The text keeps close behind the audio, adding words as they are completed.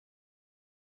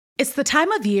It's the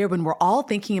time of year when we're all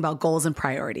thinking about goals and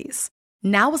priorities.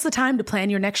 Now is the time to plan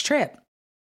your next trip.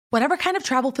 Whatever kind of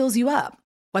travel fills you up,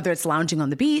 whether it's lounging on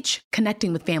the beach,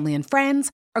 connecting with family and friends,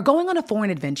 or going on a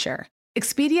foreign adventure,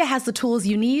 Expedia has the tools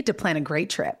you need to plan a great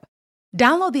trip.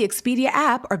 Download the Expedia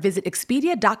app or visit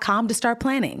Expedia.com to start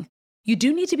planning. You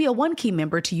do need to be a One-Key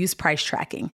member to use price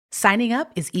tracking. Signing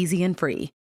up is easy and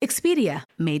free. Expedia,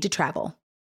 made to travel.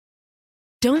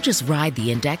 Don't just ride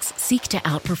the index, seek to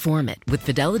outperform it with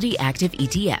Fidelity Active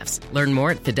ETFs. Learn more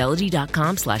at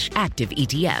fidelity.com/active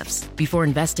ETFs. Before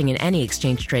investing in any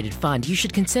exchange-traded fund, you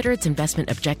should consider its investment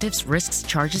objectives, risks,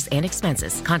 charges, and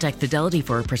expenses. Contact Fidelity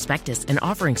for a prospectus, an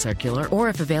offering circular, or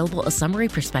if available, a summary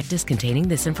prospectus containing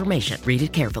this information. Read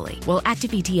it carefully. While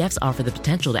active ETFs offer the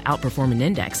potential to outperform an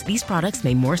index, these products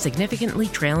may more significantly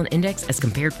trail an index as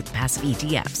compared with passive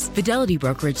ETFs. Fidelity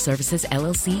Brokerage Services,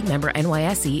 LLC, member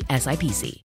NYSE,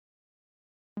 SIPC.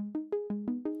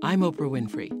 I'm Oprah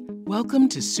Winfrey. Welcome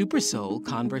to Super Soul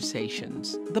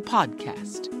Conversations, the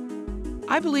podcast.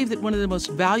 I believe that one of the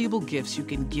most valuable gifts you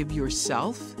can give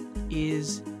yourself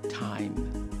is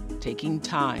time. Taking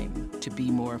time to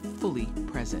be more fully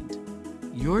present.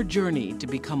 Your journey to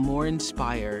become more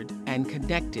inspired and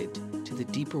connected to the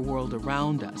deeper world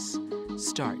around us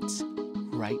starts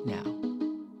right now.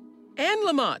 Anne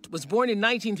Lamott was born in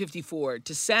 1954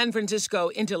 to San Francisco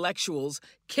intellectuals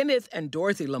Kenneth and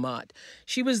Dorothy Lamott.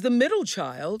 She was the middle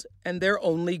child and their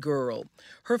only girl.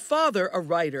 Her father, a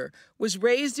writer, was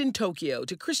raised in Tokyo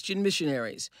to Christian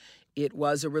missionaries. It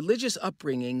was a religious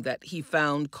upbringing that he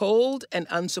found cold and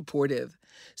unsupportive.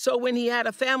 So when he had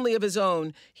a family of his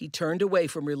own, he turned away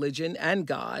from religion and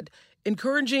God,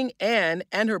 encouraging Anne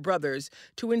and her brothers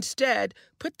to instead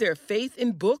put their faith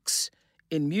in books,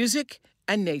 in music,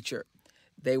 and nature.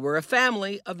 They were a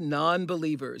family of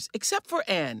non-believers, except for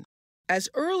Anne. As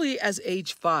early as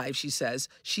age 5, she says,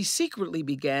 she secretly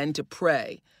began to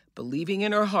pray, believing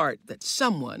in her heart that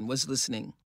someone was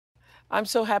listening. I'm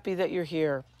so happy that you're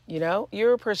here. You know,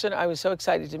 you're a person I was so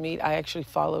excited to meet. I actually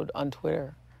followed on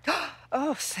Twitter.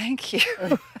 Oh, thank you.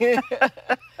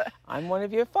 I'm one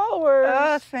of your followers.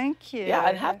 Oh, thank you. Yeah,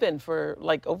 I have been for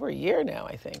like over a year now,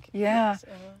 I think. Yeah, Yes,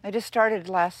 I just started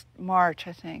last March,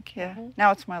 I think. Yeah,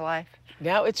 now it's my life.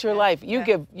 Now it's your life. You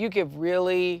give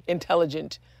really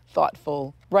intelligent,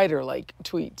 thoughtful, writer-like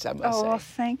tweets, I must say. Oh, well,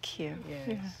 thank you. Yes.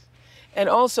 Yeah. And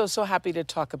also so happy to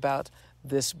talk about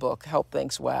this book, Help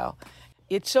Thanks Wow.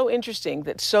 It's so interesting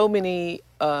that so many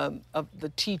of the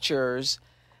teachers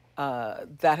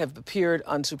that have appeared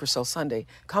on Super Soul Sunday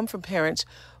come from parents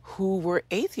who were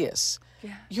atheists.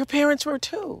 Yeah. Your parents were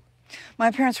too.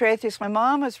 My parents were atheists. My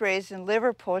mom was raised in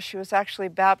Liverpool. She was actually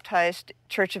baptized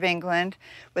Church of England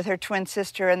with her twin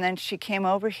sister, and then she came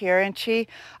over here. And she,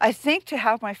 I think, to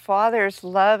have my father's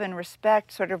love and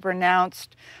respect, sort of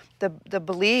renounced the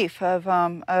belief of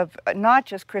not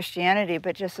just Christianity,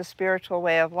 but just a spiritual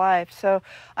way of life. So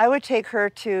I would take her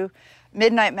to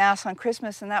midnight mass on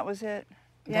Christmas, and that was it.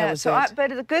 Yeah, but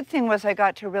the good thing was I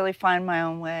got to really find my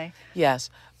own way.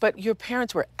 Yes, but your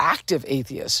parents were active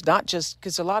atheists, not just,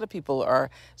 because a lot of people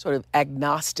are sort of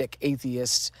agnostic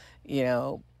atheists, you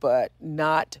know, but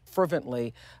not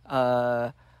fervently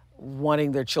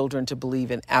wanting their children to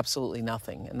believe in absolutely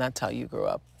nothing. And that's how you grew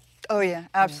up. Oh, yeah,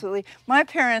 absolutely. Yeah. My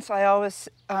parents, I always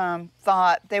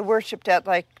thought they worshipped at,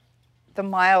 like, the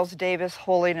Miles Davis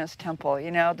Holiness Temple,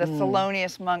 you know, the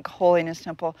Thelonious Monk Holiness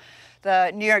Temple.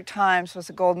 The New York Times was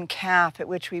a golden calf at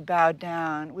which we bowed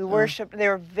down. We worshipped, they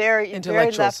were very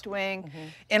left-wing,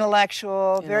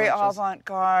 intellectual, very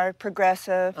avant-garde,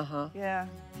 progressive. Yeah.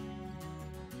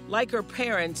 Like her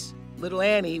parents, little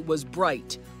Annie was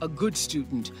bright, a good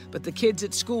student, but the kids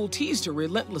at school teased her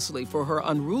relentlessly for her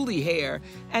unruly hair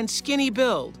and skinny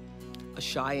build. A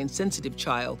shy and sensitive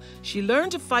child, she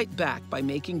learned to fight back by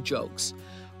making jokes.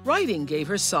 Writing gave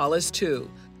her solace too,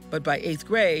 but by 8th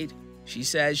grade, she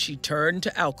says she turned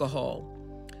to alcohol.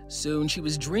 Soon she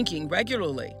was drinking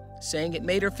regularly, saying it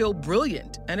made her feel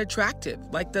brilliant and attractive,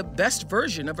 like the best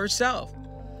version of herself.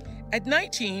 At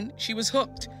 19, she was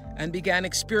hooked and began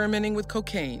experimenting with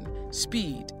cocaine,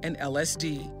 speed, and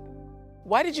LSD.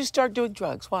 Why did you start doing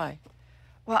drugs? Why?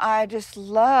 Well, I just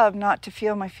love not to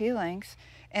feel my feelings.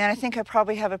 And I think I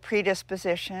probably have a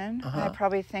predisposition. I'm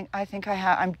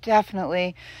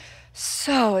definitely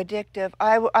so addictive.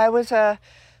 I was a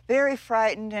very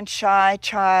frightened and shy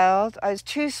child. I was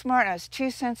too smart, and I was too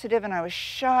sensitive, and I was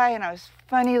shy, and I was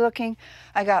funny looking.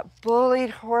 I got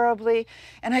bullied horribly,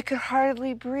 and I could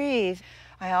hardly breathe.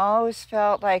 I always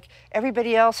felt like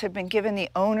everybody else had been given the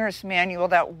owner's manual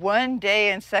that one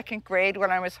day in 2nd grade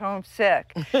when I was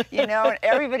homesick, you know, and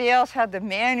everybody else had the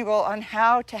manual on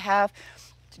how to have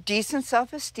decent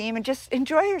self-esteem and just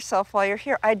enjoy yourself while you're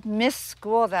here. I'd missed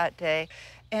school that day,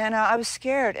 and I was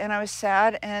scared, and I was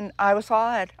sad, and I was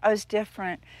odd. I was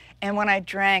different. And when I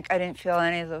drank, I didn't feel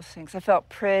any of those things. I felt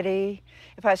pretty.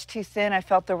 If I was too thin, I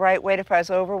felt the right weight. If I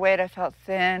was overweight, I felt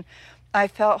thin. I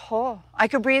felt whole. I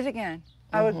could breathe again.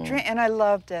 I would drink, and I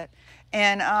loved it.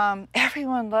 And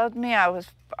everyone loved me. I was,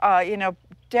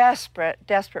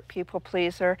 desperate people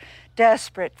pleaser,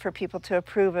 desperate for people to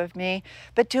approve of me,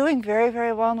 but doing very,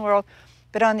 very well in the world.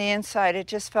 But on the inside, it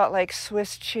just felt like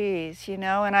Swiss cheese,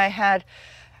 and I had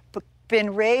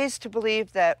been raised to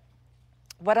believe that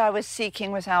what I was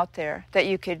seeking was out there, that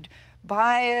you could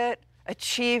buy it,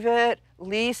 achieve it,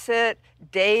 lease it,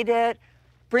 date it,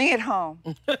 bring it home.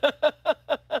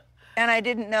 And I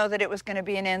didn't know that it was going to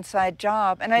be an inside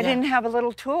job. And I didn't have a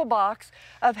little toolbox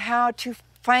of how to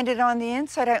find it on the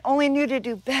inside. I only knew to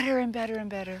do better and better and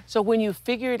better. So when you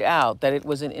figured out that it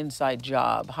was an inside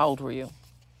job, how old were you?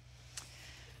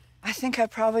 I think I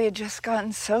probably had just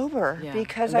gotten sober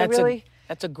because I that's really...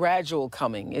 That's a gradual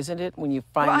coming, isn't it? When you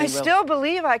finally... Well, I still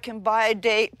believe I can buy a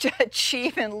date to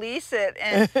achieve and lease it.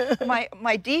 And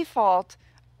my default,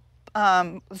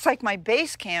 it's like my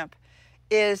base camp,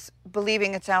 is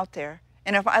believing it's out there.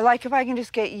 And if I can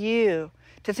just get you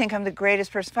to think I'm the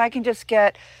greatest person, if I can just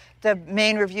get the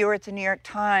main reviewer at the New York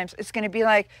Times, it's going to be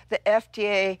like the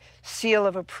FDA seal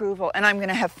of approval, and I'm going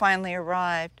to have finally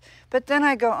arrived. But then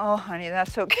I go, oh, honey,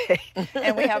 that's okay.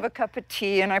 And we have a cup of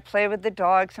tea, and I play with the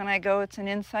dogs, and I go, it's an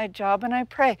inside job, and I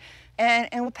pray, and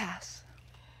we'll pass.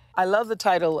 I love the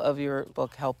title of your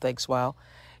book, Help Thanks Wow.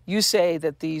 You say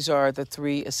that these are the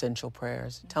 3 essential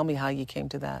prayers. Tell me how you came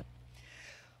to that.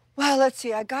 Well, let's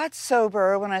see. I got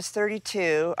sober when I was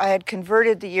 32. I had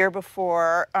converted the year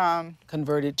before.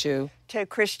 Converted to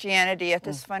Christianity at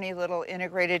this funny little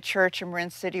integrated church in Marin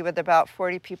City with about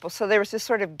 40 people. So there was this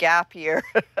sort of gap year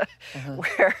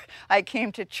where I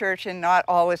came to church in not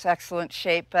always excellent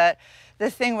shape. But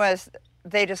the thing was,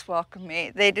 they just welcomed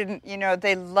me. They didn't,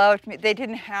 they loved me. They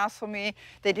didn't hassle me.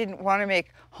 They didn't want to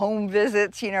make home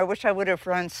visits, which I would have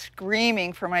run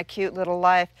screaming for my cute little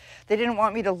life. They didn't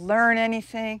want me to learn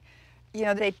anything.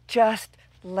 They just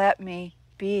let me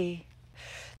be.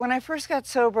 When I first got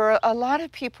sober, a lot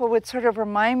of people would sort of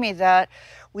remind me that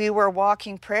we were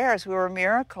walking prayers. We were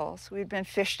miracles. We'd been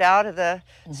fished out of the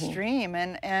stream.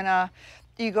 And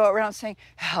you go around saying,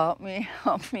 help me,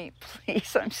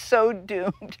 please, I'm so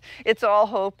doomed. It's all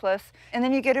hopeless. And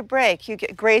then you get a break.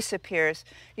 Grace appears.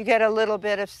 You get a little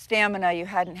bit of stamina you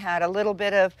hadn't had, a little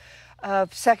bit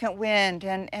of second wind,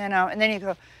 and then you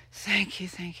go, thank you.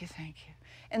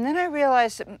 And then I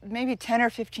realized that maybe 10 or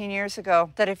 15 years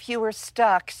ago that if you were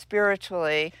stuck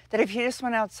spiritually, that if you just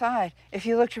went outside, if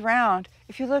you looked around,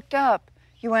 if you looked up,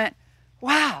 you went,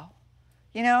 wow.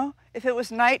 If it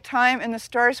was nighttime and the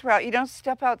stars were out, you don't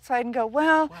step outside and go,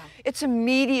 wow. It's a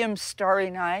medium starry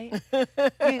night. You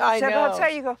step outside,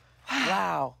 you go,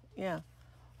 wow. Yeah.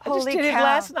 Holy I just did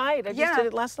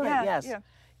it last night.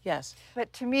 Yes.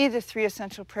 But to me, the 3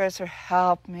 essential prayers are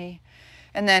help me.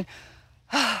 And then,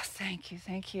 oh, thank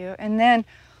you. And then,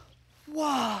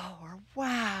 whoa, or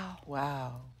wow.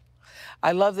 Wow.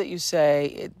 I love that you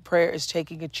say prayer is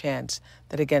taking a chance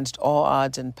that against all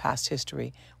odds and past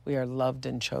history, we are loved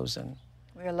and chosen.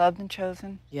 We are loved and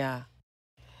chosen. Yeah.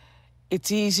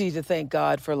 It's easy to thank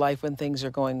God for life when things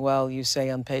are going well, you say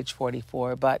on page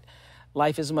 44, but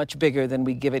life is much bigger than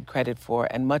we give it credit for,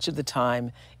 and much of the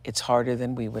time, it's harder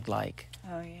than we would like.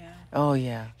 Oh,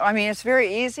 yeah. I mean, it's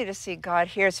very easy to see God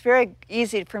here. It's very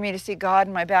easy for me to see God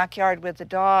in my backyard with the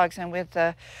dogs and with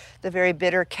the very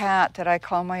bitter cat that I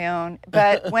call my own.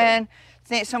 But when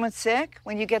someone's sick,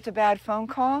 when you get the bad phone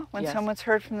call, when someone's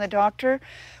heard from the doctor,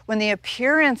 when the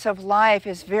appearance of life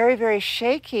is very, very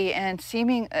shaky and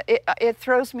seeming, it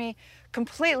throws me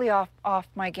completely off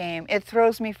my game. It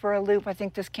throws me for a loop. I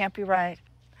think this can't be right.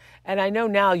 And I know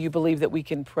now you believe that we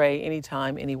can pray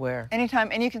anytime, anywhere. Anytime,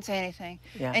 and you can say anything.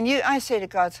 Yeah. And I say to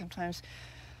God sometimes,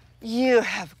 you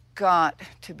have got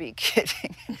to be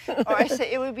kidding. Or I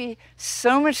say, it would be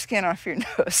so much skin off your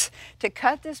nose to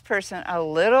cut this person a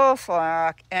little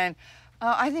slack. And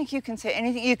I think you can say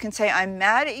anything. You can say, I'm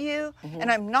mad at you,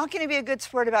 and I'm not going to be a good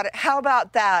sport about it. How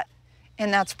about that?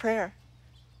 And that's prayer.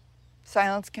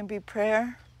 Silence can be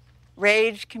prayer.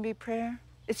 Rage can be prayer.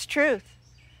 It's truth.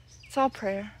 It's all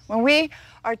prayer. When we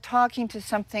are talking to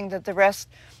something that the rest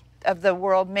of the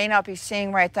world may not be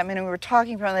seeing right that minute, we're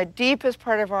talking from the deepest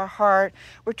part of our heart,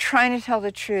 we're trying to tell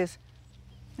the truth.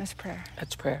 That's prayer.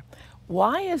 That's prayer.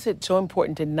 Why is it so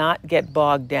important to not get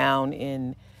bogged down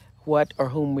in what or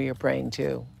whom we are praying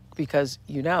to? Because,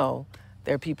 there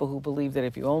are people who believe that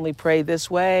if you only pray this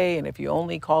way and if you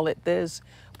only call it this,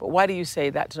 But why do you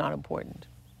say that's not important?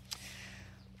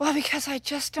 Well, because I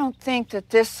just don't think that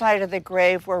this side of the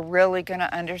grave we're really going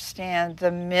to understand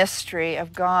the mystery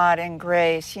of God and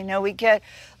grace. You know, we get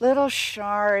little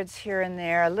shards here and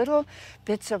there, little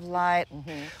bits of light.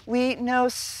 We know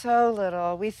so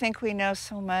little. We think we know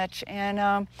so much.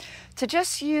 And to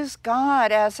just use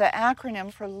God as an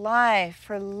acronym for life,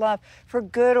 for love, for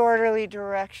good, orderly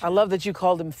direction. I love that you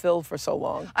called him Phil for so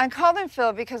long. I called him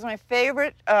Phil because my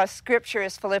favorite scripture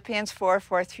is Philippians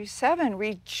 4:4-7.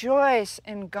 Rejoice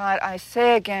in God. I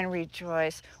say again,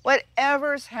 rejoice.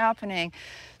 Whatever's happening,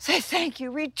 say thank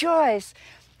you, rejoice.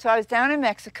 So I was down in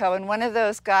Mexico, and one of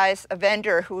those guys, a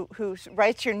vendor who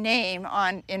writes your name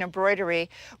in embroidery,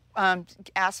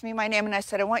 asked me my name, and I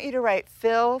said, I want you to write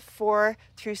Phil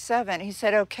 4-7. He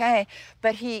said, okay,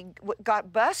 but he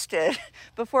got busted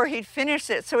before he'd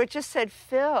finished it, so it just said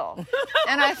Phil.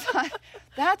 And I thought,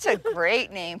 that's a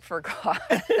great name for God.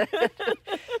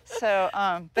 So,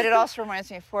 but it also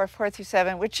reminds me of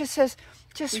 4:4-7, which just says,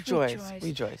 just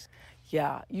rejoice.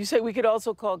 Yeah, you say we could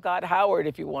also call God Howard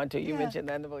if you want to. You mentioned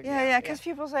that in the book. Yeah, because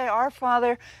people say, Our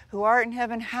Father who art in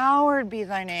heaven, hallowed be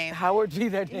thy name. Howard be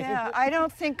thy name. Yeah, I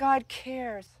don't think God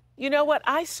cares. You know what?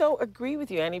 I so agree with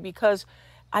you, Annie, because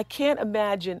I can't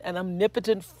imagine an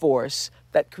omnipotent force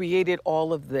that created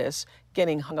all of this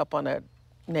getting hung up on a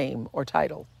name or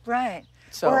title. Right.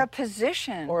 So, or a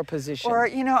position. Or,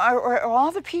 you know, or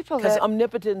all the people that... Because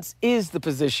omnipotence is the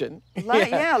position.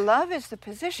 Love is the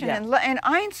position. Yeah. And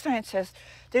Einstein says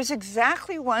there's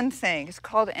exactly one thing. It's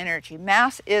called energy.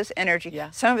 Mass is energy.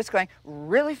 Yeah. Some of it's going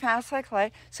really fast like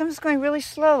light. Some of it's going really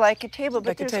slow like a table.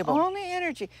 But there's only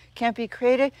energy. Can't be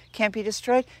created, can't be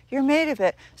destroyed. You're made of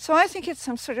it. So I think it's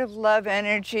some sort of love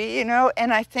energy, you know,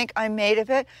 and I think I'm made of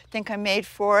it. I think I'm made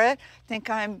for it. I think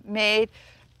I'm made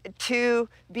to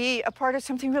be a part of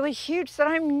something really huge that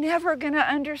I'm never going to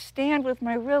understand with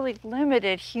my really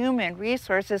limited human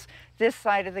resources this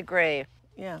side of the grave.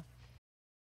 Yeah.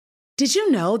 Did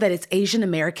you know that it's Asian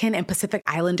American and Pacific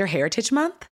Islander Heritage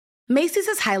Month? Macy's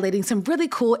is highlighting some really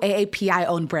cool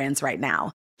AAPI-owned brands right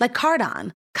now, like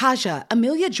Cardon, Kaja,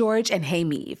 Amelia George, and Hey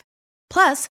Meave.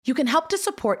 Plus, you can help to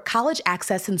support college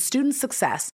access and student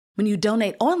success when you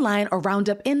donate online or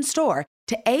round up in-store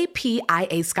to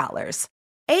APIA Scholars.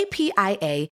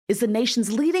 APIA is the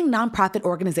nation's leading nonprofit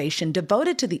organization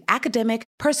devoted to the academic,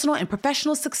 personal, and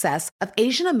professional success of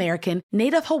Asian American,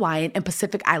 Native Hawaiian, and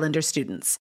Pacific Islander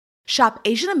students. Shop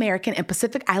Asian American and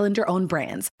Pacific Islander-owned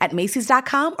brands at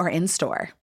Macy's.com or in-store.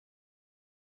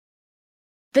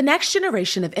 The next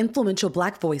generation of influential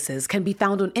Black voices can be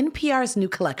found on NPR's new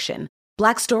collection,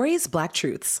 Black Stories, Black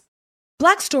Truths.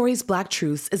 Black Stories, Black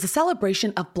Truths is a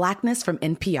celebration of Blackness from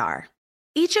NPR.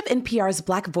 Each of NPR's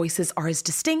Black voices are as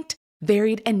distinct,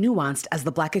 varied, and nuanced as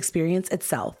the Black experience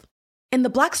itself. In the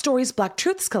Black Stories, Black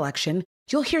Truths collection,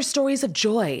 you'll hear stories of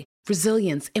joy,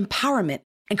 resilience, empowerment,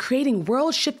 and creating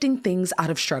world-shifting things out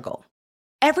of struggle.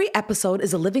 Every episode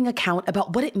is a living account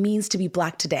about what it means to be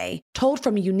Black today, told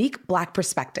from a unique Black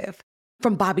perspective.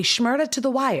 From Bobby Shmurda to The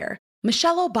Wire,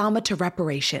 Michelle Obama to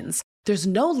reparations, there's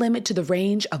no limit to the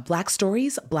range of Black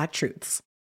Stories, Black Truths.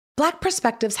 Black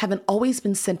perspectives haven't always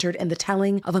been centered in the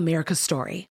telling of America's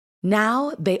story.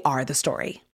 Now they are the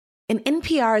story. In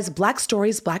NPR's Black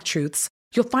Stories, Black Truths,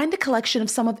 you'll find a collection of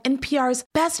some of NPR's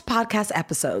best podcast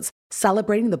episodes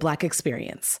celebrating the Black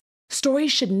experience.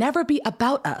 Stories should never be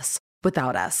about us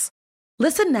without us.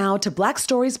 Listen now to Black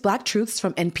Stories, Black Truths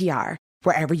from NPR,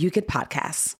 wherever you get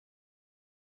podcasts.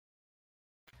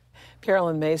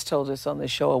 Carolyn Mays told us on the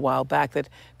show a while back that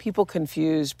people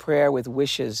confuse prayer with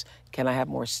wishes. Can I have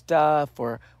more stuff?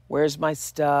 Or where's my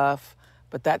stuff?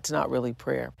 But that's not really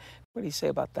prayer. What do you say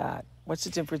about that? What's the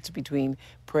difference between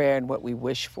prayer and what we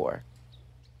wish for?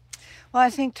 Well, I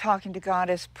think talking to God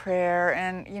is prayer,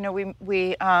 and you know,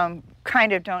 we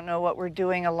kind of don't know what we're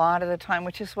doing a lot of the time,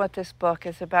 which is what this book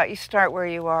is about. You start where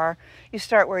you are, you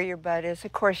start where your butt is.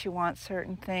 Of course, you want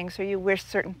certain things, or you wish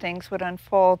certain things would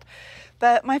unfold.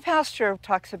 But my pastor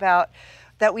talks about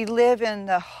that we live in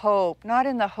the hope, not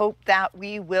in the hope that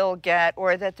we will get,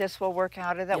 or that this will work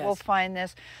out, or that we'll find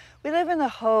this. We live in the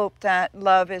hope that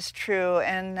love is true,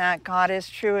 and that God is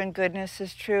true, and goodness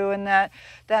is true, and that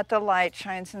the light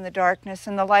shines in the darkness,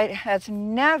 and the light has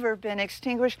never been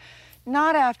extinguished,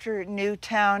 not after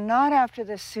Newtown, not after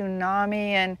the tsunami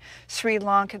in Sri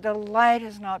Lanka. The light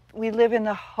is not, we live in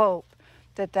the hope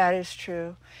that is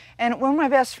true. And when my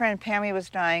best friend Pammy was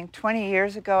dying 20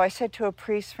 years ago, I said to a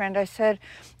priest friend, I said,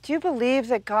 do you believe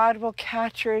that God will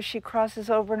catch her as she crosses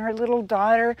over and her little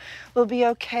daughter will be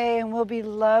okay and will be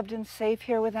loved and safe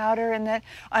here without her, and that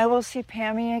I will see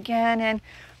Pammy again? And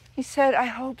he said, I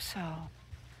hope so.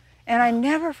 And I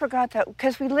never forgot that,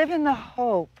 because we live in the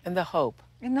hope. And the hope.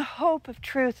 In the hope of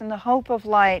truth, in the hope of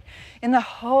light, in the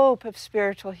hope of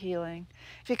spiritual healing.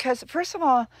 Because first of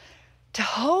all, to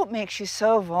hope makes you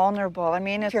so vulnerable. I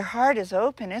mean, if your heart is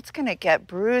open, it's going to get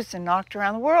bruised and knocked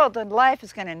around the world, and life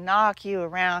is going to knock you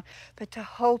around. But to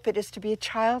hope, it is to be a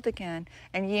child again,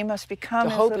 and ye must become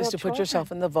The as hope little is to put children.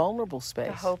 yourself in the vulnerable space.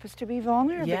 The hope is to be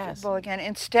vulnerable Yes. again,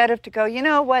 instead of to go, you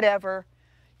know, whatever.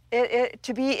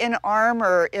 To be in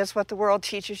armor is what the world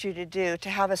teaches you to do, to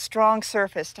have a strong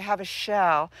surface, to have a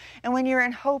shell. And when you're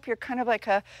in hope, you're kind of like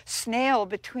a snail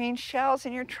between shells,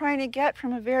 and you're trying to get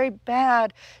from a very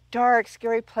bad, dark,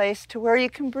 scary place to where you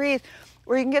can breathe,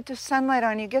 where you can get the sunlight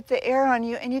on you, get the air on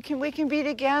you, and we can be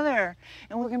together,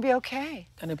 and we're going to be okay.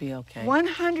 Gonna be okay.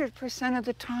 100% of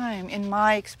the time, in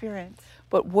my experience.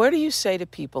 But what do you say to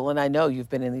people, and I know you've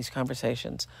been in these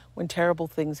conversations, when terrible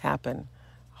things happen,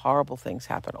 horrible things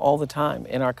happen all the time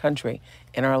in our country,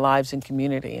 in our lives and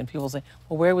community, and people say,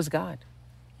 well, where was God?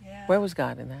 Yeah. Where was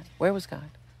God in that? Where was God?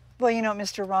 Well, you know, what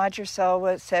Mr. Rogers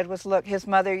said was, look, his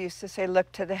mother used to say,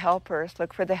 look to the helpers,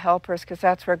 look for the helpers, because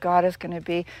that's where God is going to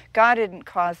be. God didn't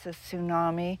cause the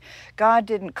tsunami. God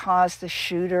didn't cause the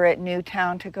shooter at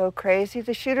Newtown to go crazy.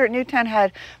 The shooter at Newtown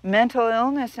had mental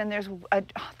illness, and there's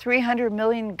 300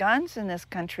 million guns in this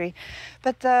country.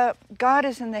 But God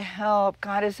is in the help,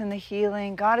 God is in the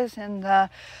healing, God is in the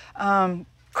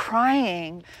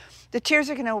crying. The tears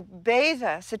are going to bathe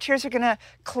us. The tears are going to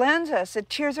cleanse us. The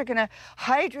tears are going to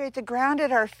hydrate the ground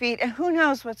at our feet. And who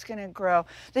knows what's going to grow.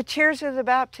 The tears are the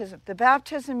baptism. The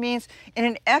baptism means, in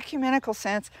an ecumenical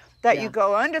sense, that you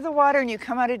go under the water and you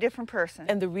come out a different person.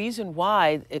 And the reason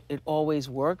why it always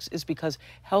works is because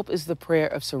help is the prayer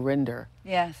of surrender.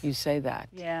 Yes. You say that.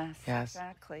 Yes, Yes.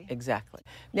 exactly. Exactly.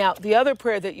 Now, the other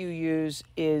prayer that you use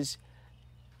is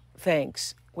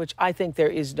thanks, which I think there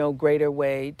is no greater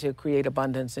way to create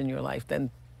abundance in your life than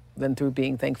through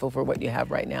being thankful for what you have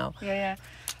right now. Yeah.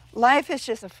 Life is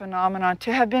just a phenomenon.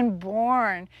 To have been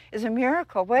born is a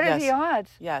miracle. What are the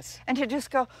odds? Yes. And to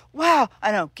just go, wow,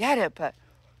 I don't get it, but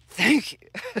thank you.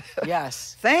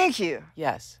 Yes. Thank you.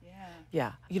 Yes.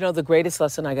 Yeah. You know, the greatest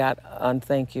lesson I got on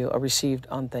thank you, or received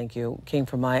on thank you, came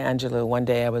from Maya Angelou. One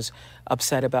day I was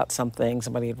upset about something.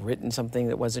 Somebody had written something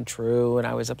that wasn't true, and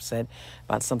I was upset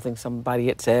about something somebody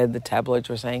had said, the tabloids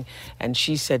were saying. And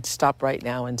she said, stop right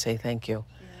now and say thank you.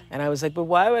 And I was like, but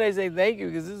why would I say thank you?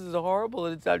 Because this is horrible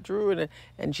and it's not true.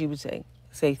 And she would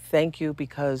say thank you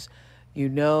because you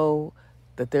know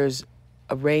that there's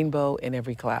a rainbow in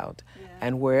every cloud.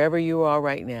 And wherever you are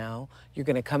right now, you're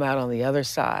going to come out on the other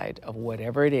side of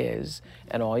whatever it is,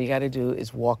 and all you got to do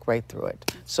is walk right through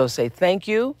it. So say thank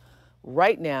you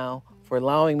right now for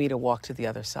allowing me to walk to the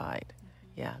other side.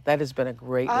 Yeah, that has been a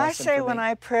great lesson I say for me. when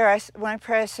I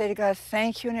pray, I say to God,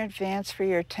 thank you in advance for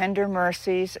your tender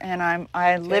mercies, and I'm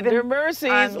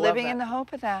living in the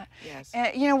hope of that. Yes.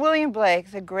 And, you know, William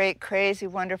Blake, the great, crazy,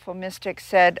 wonderful mystic,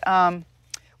 said,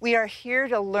 we are here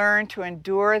to learn to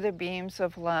endure the beams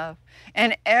of love.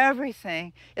 And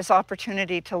everything is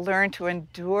opportunity to learn to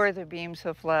endure the beams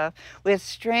of love with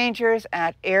strangers,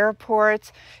 at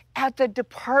airports, at the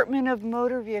Department of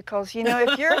Motor Vehicles. You know,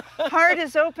 if your heart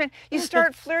is open, you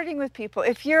start flirting with people.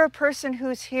 If you're a person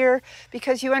who's here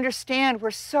because you understand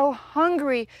we're so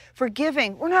hungry for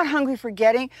giving. We're not hungry for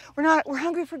getting. We're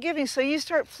hungry for giving. So you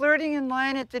start flirting in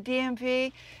line at the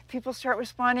DMV. People start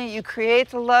responding. You create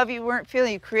the love you weren't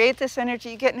feeling. You create this energy.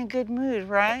 You get in a good mood,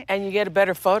 right? And you get a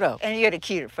better photo. And you get a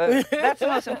cuter photo. That's the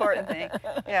most important thing.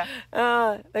 Yeah.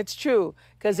 That's true,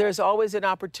 because there's always an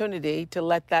opportunity to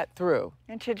let that through.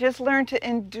 And to just learn to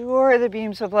endure the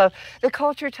beams of love. The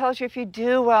culture tells you if you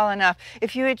do well enough,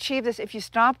 if you achieve this, if you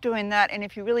stop doing that, and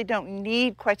if you really don't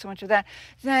need quite so much of that,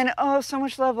 then, so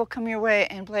much love will come your way.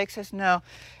 And Blake says, no,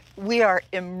 we are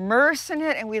immersed in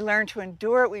it, and we learn to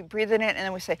endure it, we breathe in it, and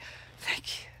then we say,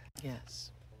 thank you.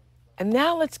 Yes. And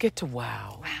now let's get to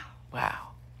wow. Wow. Wow.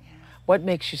 Yeah. What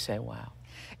makes you say wow?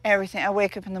 Everything. I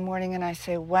wake up in the morning and I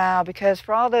say, wow, because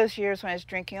for all those years when I was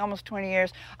drinking, almost 20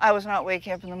 years, I was not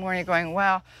waking up in the morning going,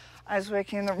 wow. I was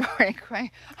waking in the morning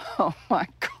going, oh my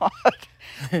God,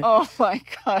 oh my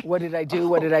God. What did I do?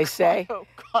 What did I say? Oh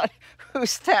God,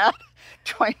 who's that?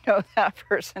 Do I know that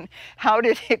person? How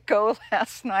did it go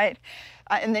last night?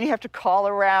 And then you have to call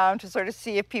around to sort of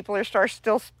see if people are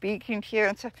still speaking to you.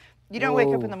 And so you don't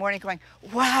wake up in the morning going,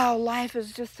 wow, life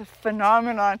is just a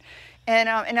phenomenon. And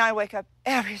I wake up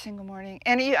every single morning,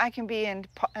 and I can be in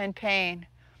pain.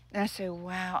 And I say,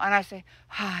 wow. And I say,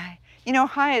 hi. You know,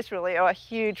 hi is really a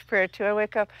huge prayer, too. I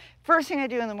wake up, first thing I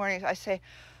do in the morning is I say,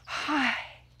 hi.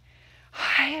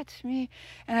 hi, it's me.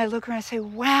 And I look around and say,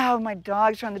 wow, my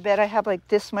dogs are on the bed. I have like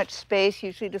this much space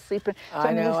usually to sleep in. So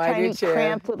I'm in this tiny,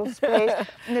 cramped little space.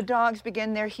 And the dogs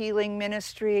begin their healing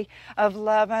ministry of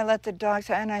love. I let the dogs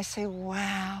out and I say,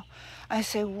 wow.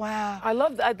 I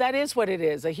love that. That is what it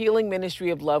is, a healing ministry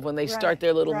of love when they start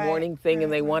their little morning thing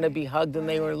and they want to be hugged and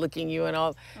they were licking you and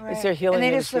all. It's their healing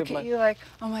ministry of love. And they just look at you like,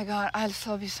 oh my God, I just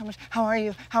love you so much. How are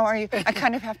you? How are you? I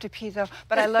kind of have to pee though,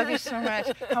 but I love you so much.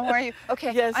 How are you?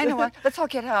 Okay, yes. I know what. Let's all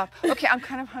get up. Okay, I'm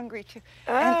kind of hungry too.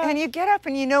 And you get up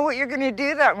and you know what you're going to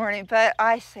do that morning. But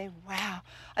I say, wow.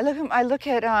 I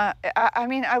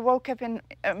woke up in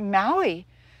Maui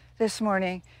this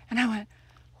morning and I went,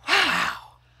 wow.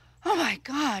 Oh my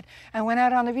God. I went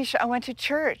out on the beach. I went to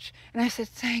church and I said,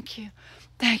 thank you.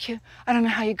 Thank you. I don't know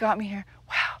how you got me here.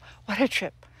 Wow. What a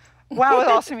trip. Wow. It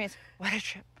also means, what a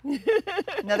trip.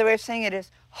 Another way of saying it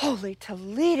is, holy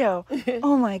Toledo.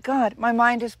 Oh my God. My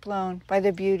mind is blown by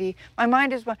the beauty. My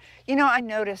mind is blown. You know, I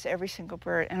notice every single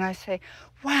bird and I say,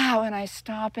 wow. And I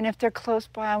stop. And if they're close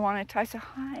by, I want to, I say,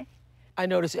 hi. I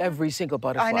notice every single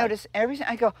butterfly. I notice everything.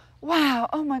 I go, wow,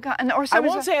 oh my God. And I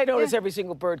won't say I notice every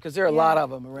single bird because there are a lot of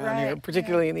them around here,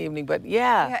 particularly in the evening, but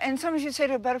yeah. And sometimes you say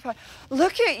to a butterfly,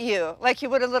 look at you, like you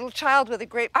would a little child with a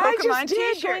great Pokemon t-shirt. I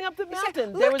just did going up the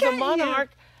mountain. There was a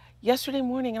monarch yesterday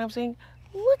morning and I'm saying,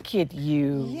 look at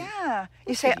you. Yeah.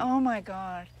 You say, oh my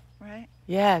God, right?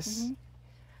 Yes.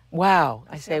 Mm-hmm. Wow.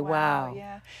 I say, wow.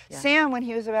 Yeah. Sam, when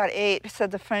he was about 8,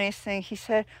 said the funniest thing. He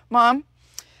said, Mom,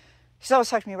 he's always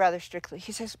talking to me rather strictly.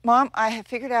 He says, Mom, I have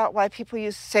figured out why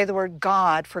people say the word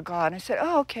God for God. And I said,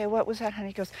 oh, okay, what was that, honey?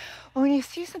 He goes, well, when you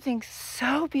see something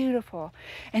so beautiful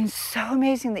and so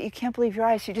amazing that you can't believe your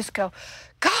eyes, you just go,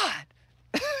 God.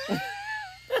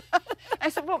 I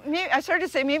said, well, maybe, I started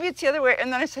to say, maybe it's the other way.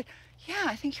 And then I said, yeah,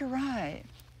 I think you're right.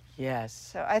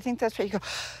 Yes. So I think that's what you go,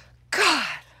 God.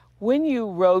 When you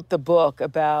wrote the book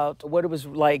about what it was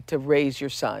like to raise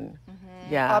your son.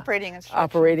 Mm-hmm. Yeah. Operating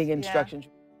instructions.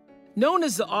 Yeah. Known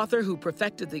as the author who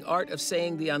perfected the art of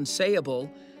saying the unsayable,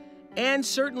 Anne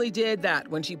certainly did that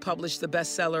when she published the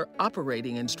bestseller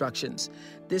Operating Instructions.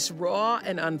 This raw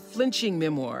and unflinching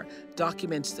memoir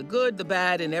documents the good, the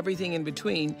bad, and everything in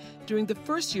between during the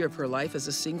first year of her life as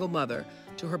a single mother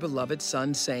to her beloved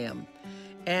son, Sam.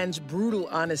 Anne's brutal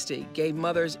honesty gave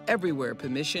mothers everywhere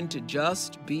permission to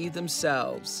just be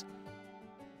themselves.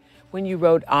 When you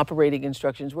wrote Operating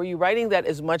Instructions, were you writing that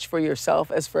as much for yourself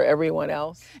as for everyone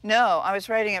else? No, I was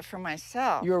writing it for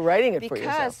myself. You were writing it for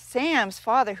yourself? Because Sam's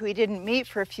father, who he didn't meet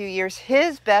for a few years,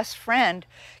 his best friend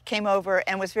came over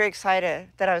and was very excited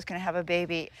that I was going to have a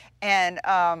baby. And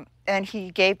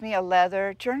he gave me a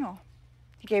leather journal.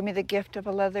 He gave me the gift of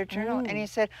a leather journal. And he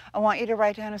said, I want you to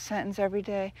write down a sentence every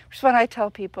day. Which is what I tell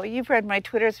people. You've read my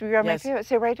Twitters, you've read my Facebook. I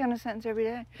say, write down a sentence every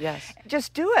day. Yes.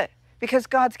 Just do it. Because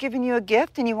God's given you a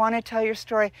gift and you want to tell your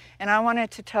story. And I wanted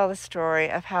to tell the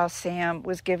story of how Sam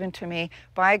was given to me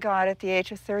by God at the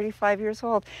age of 35 years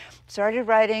old. Started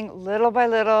writing little by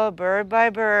little, bird by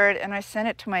bird, and I sent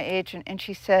it to my agent. And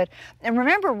she said, and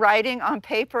remember writing on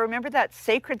paper? Remember that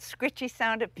sacred scritchy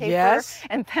sound of paper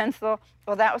and pencil?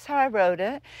 Well, that was how I wrote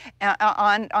it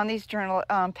on these journal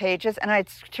pages. And I'd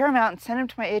tear them out and send them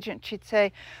to my agent. She'd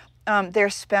say,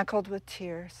 they're speckled with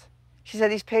tears. She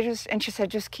said, these pages, and she said,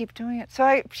 just keep doing it.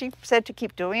 So she said to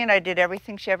keep doing it. I did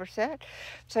everything she ever said.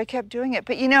 So I kept doing it.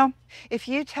 But you know, if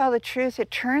you tell the truth,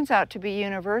 it turns out to be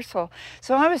universal.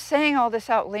 So I was saying all this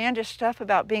outlandish stuff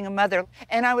about being a mother,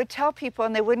 and I would tell people,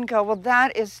 and they wouldn't go, well,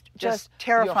 that is just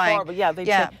terrifying. Horrible. Yeah,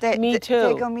 me too.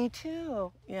 They go, me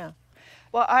too. Yeah.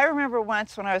 Well, I remember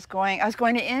once when I was going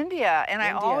to India, and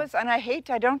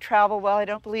I don't travel well. I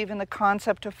don't believe in the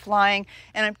concept of flying,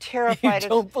 and I'm terrified. I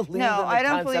don't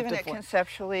believe in it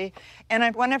conceptually. And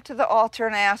I went up to the altar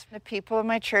and I asked the people in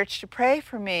my church to pray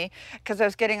for me because I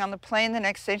was getting on the plane the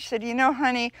next day. She said, you know,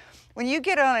 honey, when you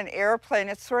get on an airplane,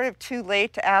 it's sort of too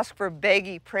late to ask for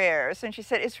beggy prayers. And she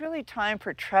said, it's really time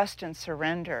for trust and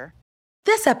surrender.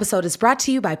 This episode is brought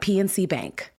to you by PNC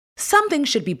Bank. Some things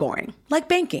should be boring, like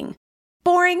banking.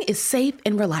 Boring is safe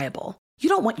and reliable. You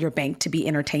don't want your bank to be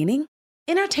entertaining.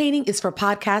 Entertaining is for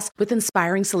podcasts with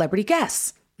inspiring celebrity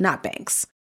guests, not banks.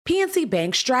 PNC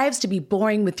Bank strives to be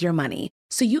boring with your money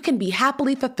so you can be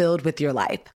happily fulfilled with your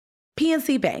life.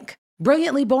 PNC Bank,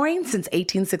 brilliantly boring since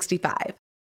 1865.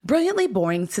 Brilliantly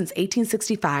boring since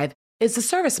 1865 is the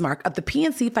service mark of the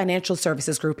PNC Financial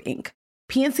Services Group, Inc.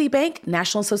 PNC Bank,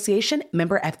 National Association,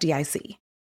 member FDIC.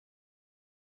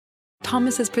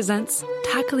 Thomas's presents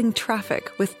Tackling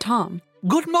Traffic with Tom,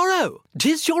 Good morrow!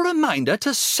 'Tis your reminder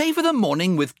to savour the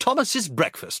morning with Thomas's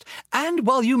breakfast. And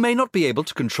while you may not be able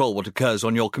to control what occurs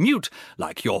on your commute,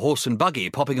 like your horse and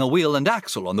buggy popping a wheel and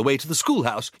axle on the way to the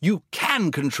schoolhouse, you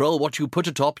can control what you put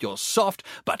atop your soft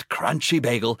but crunchy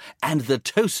bagel and the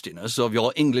toastiness of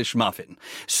your English muffin.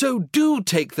 So do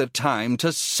take the time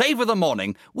to savour the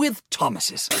morning with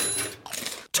Thomas's.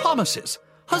 Thomas's.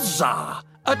 Huzzah!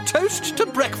 A toast to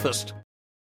breakfast.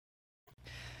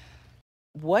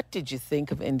 What did you think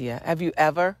of India? Have you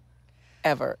ever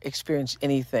experienced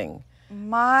anything?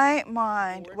 My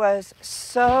mind was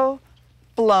so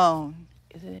blown.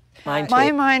 Isn't it?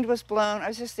 My mind was blown. I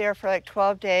was just there for like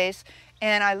 12 days,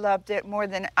 and I loved it more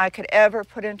than I could ever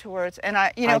put into words. And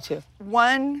I too.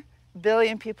 1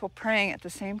 billion people praying at the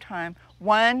same time,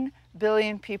 1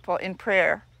 billion people in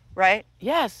prayer, right?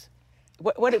 Yes.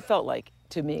 What it felt like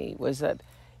to me was that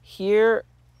here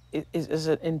is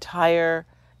an entire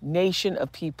nation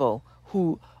of people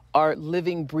who are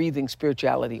living, breathing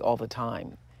spirituality all the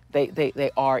time.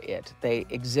 They are it. They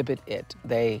exhibit it.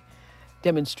 They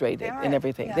demonstrate it and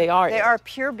everything. Yeah. They are it. They are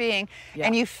pure being,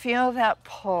 and you feel that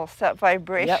pulse, that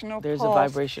vibrational there's pulse. a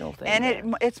vibrational thing.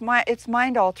 And it's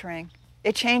mind altering.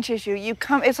 It changes you.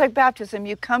 It's like baptism.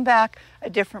 You come back a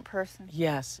different person.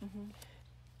 Yes. Mm-hmm.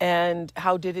 And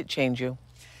how did it change you?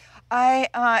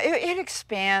 It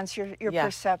expands your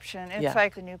perception. It's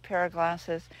like a new pair of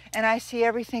glasses. And I see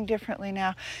everything differently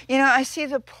now. You know, I see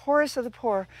the poorest of the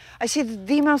poor. I see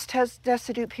the most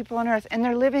destitute people on earth, and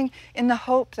they're living in the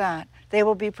hope that they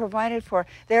will be provided for.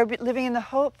 They're living in the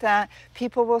hope that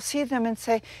people will see them and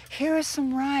say, here is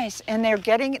some rice. And they're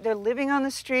living on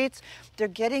the streets, they're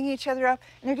getting each other up,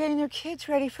 and they're getting their kids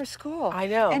ready for school. I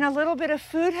know. And a little bit of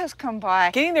food has come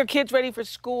by. Getting their kids ready for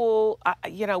school,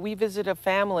 we visit a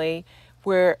family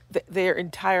where their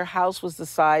entire house was the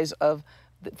size of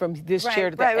from this chair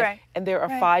to that, and there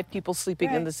are 5 people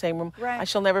sleeping in the same room. I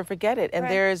shall never forget it. And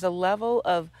there is a level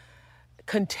of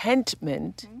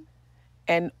contentment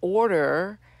and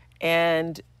order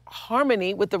and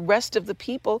harmony with the rest of the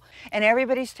people. And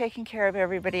everybody's taking care of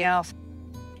everybody else.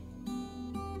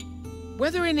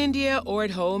 Whether in India or at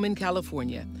home in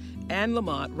California, Anne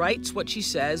Lamott writes what she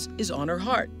says is on her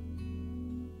heart.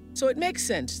 So it makes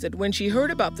sense that when she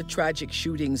heard about the tragic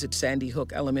shootings at Sandy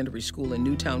Hook Elementary School in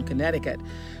Newtown, Connecticut,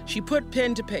 she put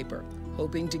pen to paper,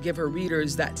 hoping to give her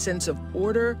readers that sense of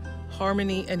order,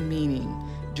 harmony, and meaning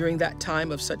during that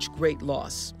time of such great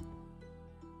loss.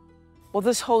 Well,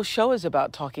 this whole show is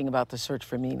about talking about the search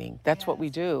for meaning. That's what we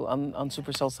do on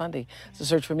Super Soul Sunday, the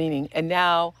search for meaning. And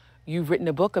now you've written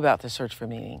a book about the search for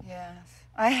meaning. Yes,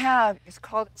 I have. It's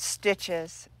called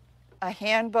Stitches, a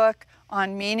handbook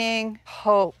on meaning,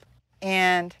 hope,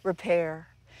 and repair.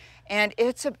 And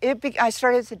I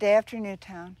started the day after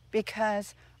Newtown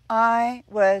because I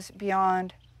was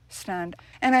beyond stunned.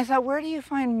 And I thought, where do you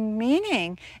find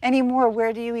meaning anymore?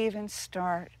 Where do you even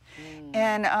start?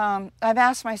 And I've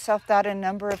asked myself that a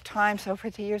number of times over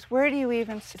the years. Where do you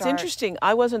even start? It's interesting.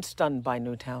 I wasn't stunned by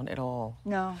Newtown at all.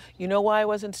 No. You know why I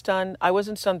wasn't stunned? I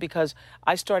wasn't stunned because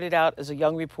I started out as a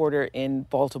young reporter in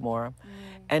Baltimore.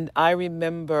 And I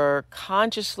remember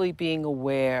consciously being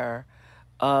aware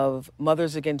of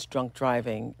Mothers Against Drunk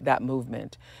Driving, that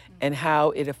movement, and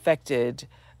how it affected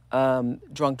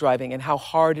drunk driving and how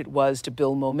hard it was to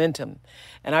build momentum.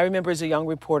 And I remember as a young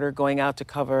reporter going out to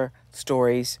cover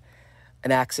stories,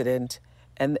 an accident,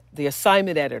 and the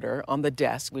assignment editor on the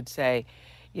desk would say,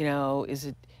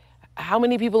 how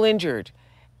many people injured?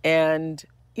 And,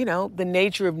 the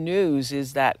nature of news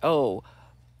is that, 2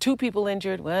 people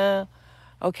injured, well,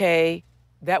 okay,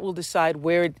 that will decide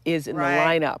where it is in the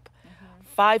lineup.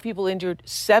 5 people injured,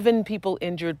 7 people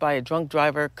injured by a drunk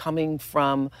driver coming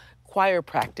from choir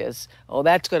practice. Oh,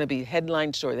 that's going to be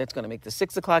headline story. That's going to make the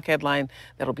 6 o'clock headline.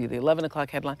 That'll be the 11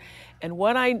 o'clock headline. And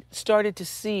what I started to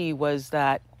see was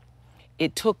that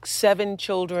it took 7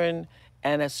 children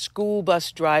and a school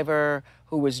bus driver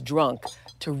who was drunk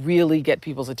to really get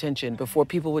people's attention before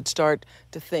people would start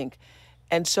to think.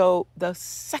 And so the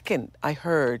second I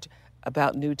heard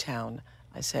about Newtown,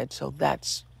 I said, so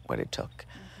that's what it took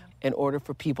in order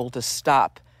for people to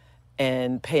stop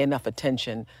and pay enough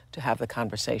attention to have the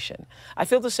conversation. I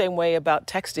feel the same way about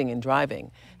texting and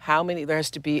driving. There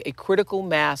has to be a critical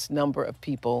mass number of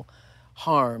people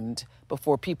harmed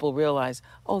before people realize,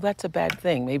 that's a bad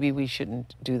thing. Maybe we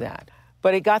shouldn't do that.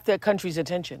 But it got the country's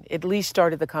attention. It at least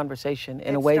started the conversation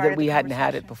in a way that we hadn't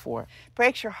had it before.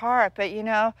 Breaks your heart, but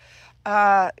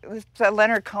the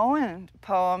Leonard Cohen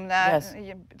poem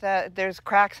that there's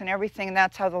cracks in everything, and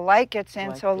that's how the light gets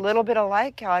in. So a little bit of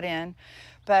light got in,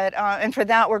 but and for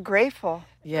that we're grateful.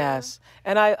 Yes.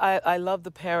 And I love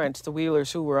the parents, the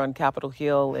Wheelers, who were on Capitol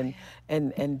Hill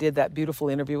and did that beautiful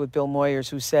interview with Bill Moyers,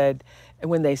 who said, and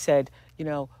when they said, you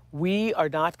know, we are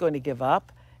not going to give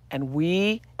up, and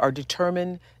we are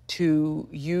determined to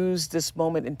use this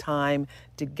moment in time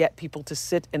to get people to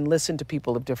sit and listen to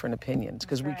people of different opinions,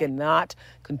 because we cannot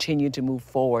continue to move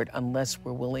forward unless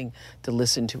we're willing to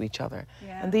listen to each other.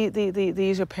 Yeah. And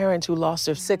these are parents who lost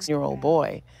their 6-year-old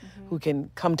boy, who can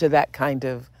come to that kind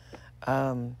of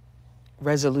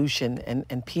resolution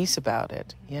and peace about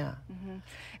it. Yeah.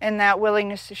 And that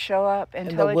willingness to show up and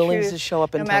tell the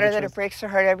truth, no matter that it breaks their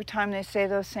heart every time they say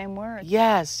those same words.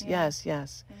 Yes.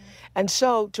 And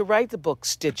so to write the book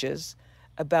Stitches,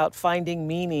 about finding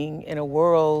meaning in a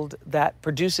world that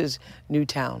produces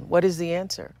Newtown, what is the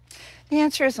answer? The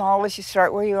answer is always you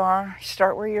start where you are, you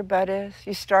start where your butt is,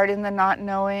 you start in the not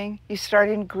knowing, you start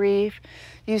in grief,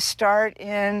 you start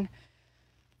in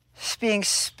being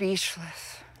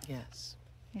speechless. Yes.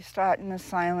 You start in the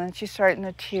silence, you start in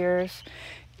the tears,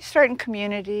 you start in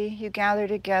community, you gather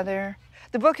together.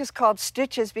 The book is called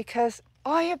Stitches because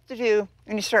all you have to do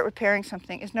when you start repairing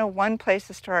something is know one place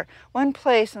to start, one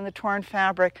place in the torn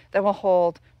fabric that will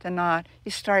hold the knot.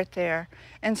 You start there.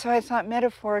 And so I thought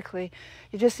metaphorically,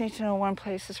 you just need to know one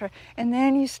place to start. And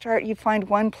then you find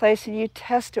one place and you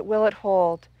test it, will it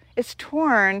hold? It's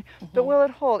torn, but will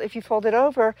it hold? If you fold it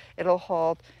over, it'll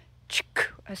hold.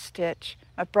 A stitch.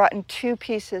 I've brought in 2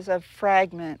 pieces of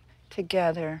fragment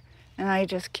together, and I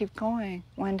just keep going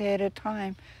one day at a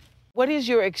time. What is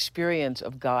your experience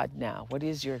of God now? What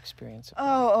is your experience of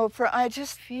God? I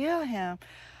just feel him.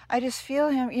 I just feel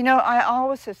him. You know, I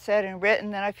always have said and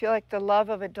written that I feel like the love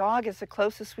of a dog is the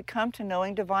closest we come to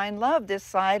knowing divine love, this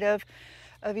side of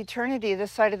eternity,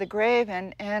 this side of the grave.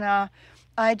 And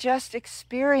I just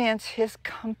experience his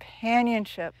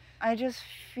companionship. I just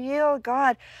feel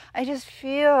God. I just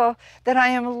feel that I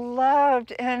am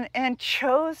loved and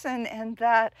chosen, and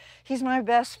that he's my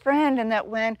best friend, and that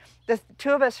when the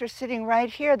 2 of us are sitting right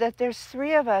here, that there's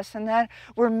 3 of us, and that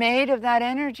we're made of that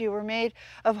energy. We're made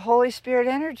of Holy Spirit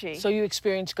energy. So you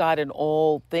experience God in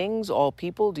all things, all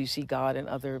people? Do you see God in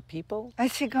other people? I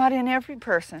see God in every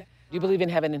person. Do you believe in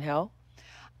heaven and hell?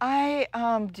 I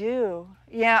do.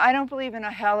 Yeah, I don't believe in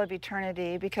a hell of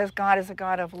eternity because God is a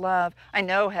God of love. I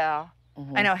know hell.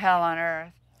 I know hell on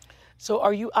earth. So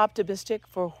are you optimistic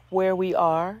for where we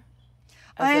are?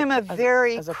 I am a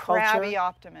very crabby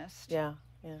optimist. Yeah.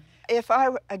 If I,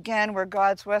 again, were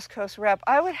God's West Coast rep,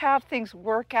 I would have things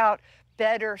work out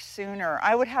better sooner.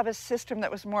 I would have a system that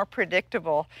was more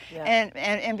predictable. Yeah.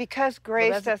 And because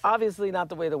Grace that's obviously not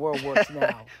the way the world works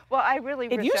now. Well, I really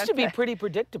It used to be pretty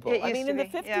predictable. I mean, in the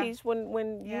 50s,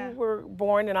 when you were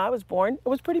born and I was born, it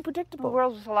was pretty predictable. The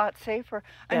world was a lot safer.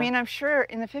 I mean, I'm sure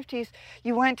in the 50s,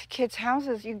 you went to kids'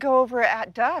 houses, you go over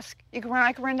at dusk.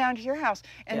 I could run down to your house.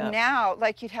 And now,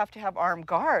 like, you'd have to have armed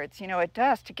guards, at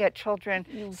dusk to get children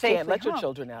safely home. You can't let your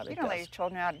children out at dusk. You don't let your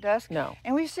children out at dusk. No.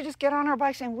 And we used to just get on our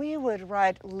bikes and we would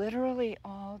ride literally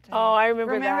all day. Oh, I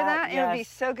remember that. Remember that? Yes. It would be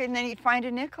so good. And then you'd find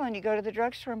a nickel and you go to the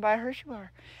drugstore and buy a Hershey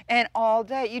bar. And all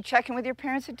day, you'd check in with your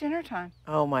parents at dinner time.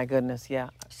 Oh my goodness, yeah.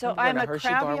 So I'm a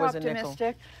crabby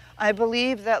optimistic. I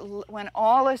believe that when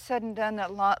all is said and done,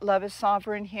 that love is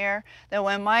sovereign here, that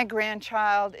when my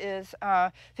grandchild is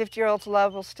 50-year-old's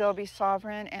love will still be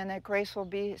sovereign, and that grace will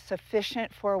be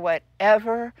sufficient for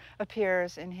whatever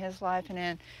appears in his life and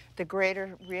in the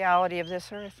greater reality of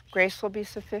this earth. Grace will be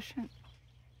sufficient.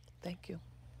 Thank you.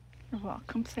 You're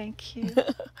welcome. Thank you.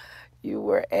 You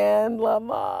were Anne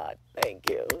Lamott. Thank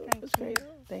you. Thank you.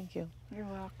 Thank you. You're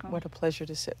welcome. What a pleasure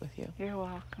to sit with you. You're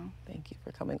welcome. Thank you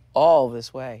for coming all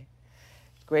this way.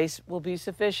 Grace will be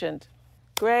sufficient.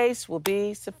 Grace will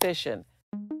be sufficient.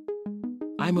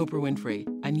 I'm Oprah Winfrey,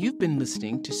 and you've been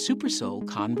listening to Super Soul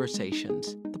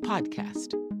Conversations, the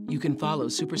podcast. You can follow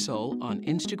Super Soul on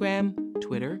Instagram,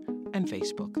 Twitter, and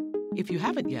Facebook. If you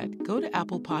haven't yet, go to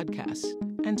Apple Podcasts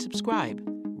and subscribe,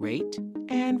 rate,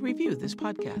 and review this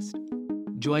podcast.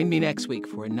 Join me next week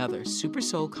for another Super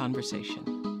Soul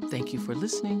Conversation. Thank you for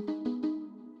listening.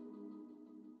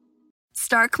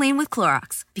 Start clean with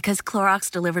Clorox, because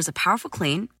Clorox delivers a powerful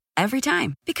clean every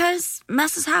time. Because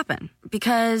messes happen.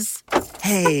 Because...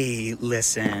 Hey,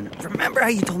 listen. Remember how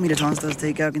you told me to toss those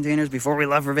takeout containers before we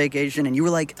left for vacation? And you were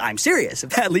like, I'm serious.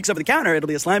 If that leaks over the counter, it'll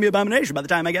be a slimy abomination by the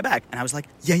time I get back. And I was like,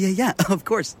 yeah, of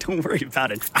course. Don't worry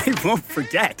about it. I won't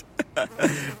forget.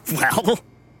 Well...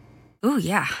 Ooh,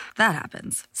 yeah, that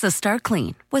happens. So start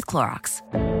clean with Clorox.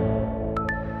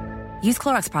 Use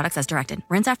Clorox products as directed.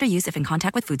 Rinse after use if in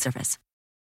contact with food surface.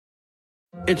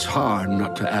 It's hard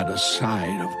not to add a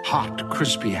side of hot,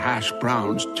 crispy hash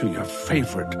browns to your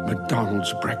favorite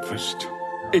McDonald's breakfast.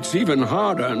 It's even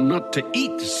harder not to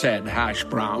eat said hash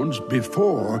browns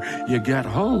before you get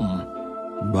home.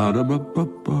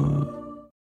 Ba-da-ba-ba-ba.